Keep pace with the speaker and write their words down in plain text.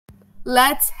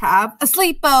Let's have a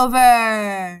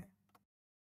sleepover!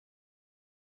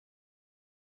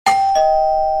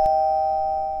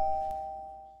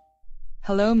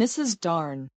 Hello, Mrs.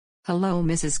 Darn. Hello,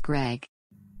 Mrs. Gregg.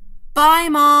 Bye,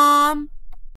 Mom!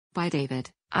 Bye, David.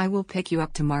 I will pick you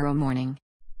up tomorrow morning.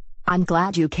 I'm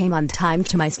glad you came on time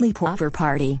to my sleepover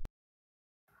party.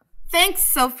 Thanks,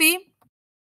 Sophie.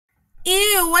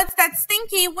 Ew, what's that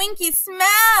stinky, winky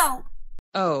smell?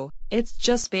 Oh, it's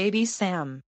just baby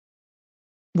Sam.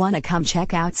 Wanna come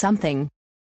check out something?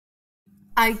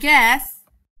 I guess.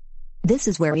 This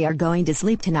is where we are going to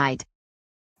sleep tonight.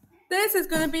 This is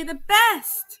gonna be the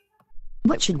best!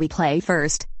 What should we play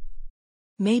first?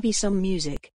 Maybe some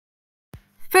music.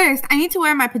 First, I need to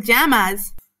wear my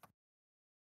pajamas.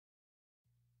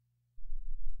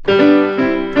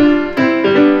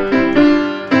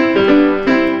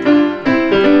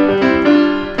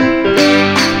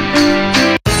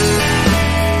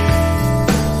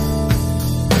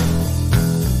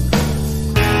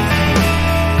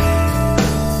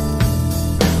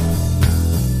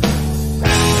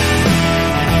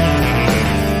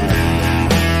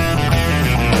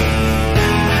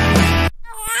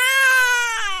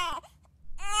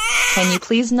 Can you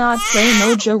please not play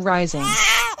Mojo Rising?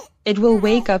 It will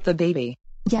wake up the baby.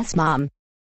 Yes, Mom.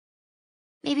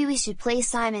 Maybe we should play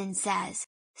Simon Says.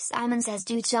 Simon Says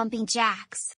do jumping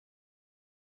jacks.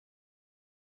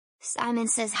 Simon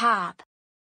Says hop.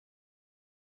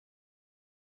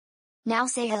 Now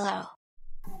say hello.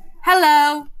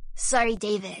 Hello! Sorry,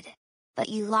 David. But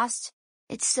you lost.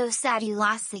 It's so sad you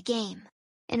lost the game.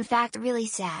 In fact, really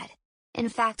sad. In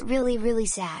fact, really, really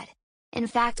sad. In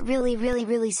fact, really, really,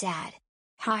 really sad.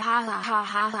 Ha ha ha ha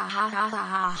ha ha ha ha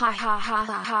ha ha ha ha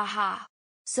ha ha ha.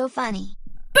 So funny.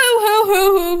 Boo hoo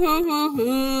hoo hoo hoo hoo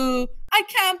hoo! I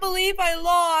can't believe I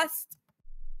lost!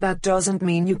 That doesn't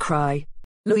mean you cry.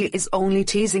 Louis is only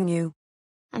teasing you.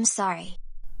 I'm sorry.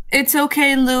 It's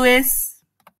okay, Louis.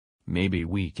 Maybe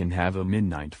we can have a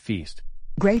midnight feast.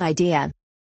 Great idea.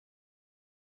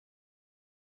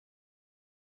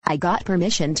 I got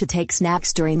permission to take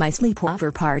snacks during my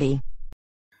sleepover party.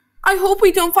 I hope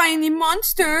we don't find any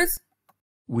monsters.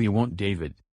 We won't,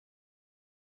 David.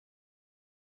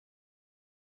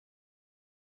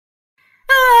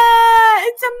 Ah,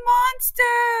 it's a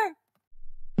monster!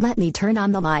 Let me turn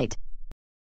on the light.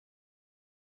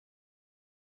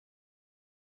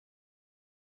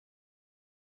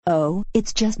 Oh,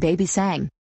 it's just baby Sam.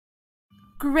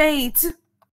 Great!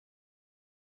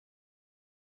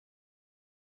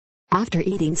 After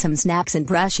eating some snacks and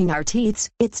brushing our teeth,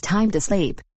 it's time to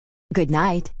sleep. Good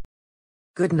night.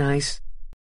 Good night.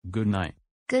 Good night.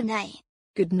 Good night.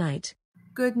 Good night.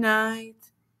 Good night.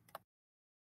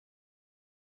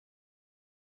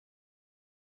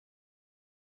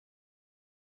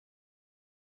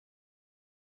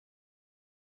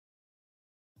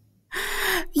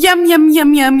 Yum yum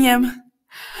yum yum yum.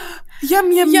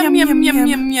 Yum yum yum yum yum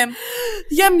yum yum.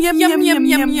 Yum yum yum yum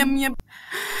yum yum yum.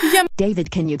 Yum.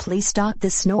 David, can you please stop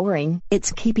this snoring?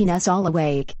 It's keeping us all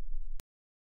awake.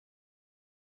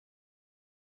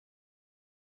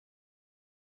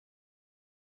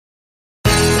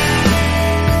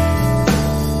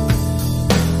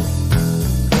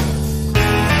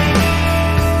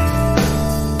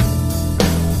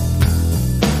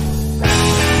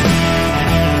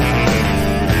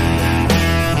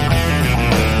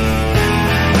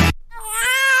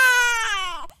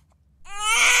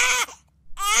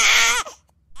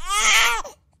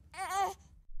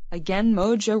 Again,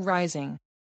 Mojo Rising.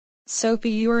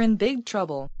 Sophie, you are in big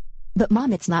trouble. But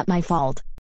Mom, it's not my fault.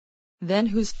 Then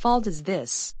whose fault is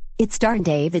this? It's darn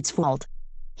David's fault.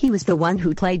 He was the one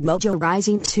who played Mojo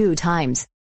Rising 2 times.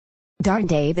 Darn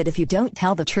David, if you don't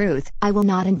tell the truth, I will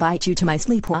not invite you to my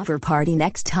sleepover party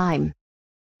next time.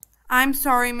 I'm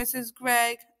sorry, Mrs.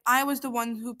 Gregg. I was the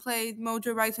one who played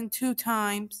Mojo Rising 2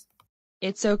 times.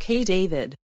 It's okay,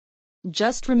 David.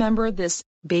 Just remember this,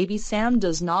 baby Sam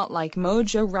does not like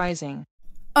Mojo Rising.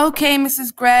 Okay,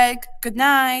 Mrs. Gregg. Good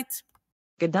night.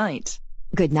 Good night.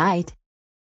 Good night.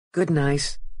 Good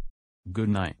night. Good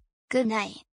night. Good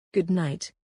night. Good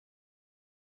night.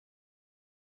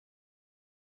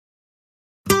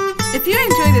 If you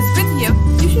enjoyed this video,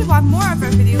 you should watch more of our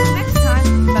videos next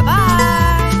time. Bye-bye!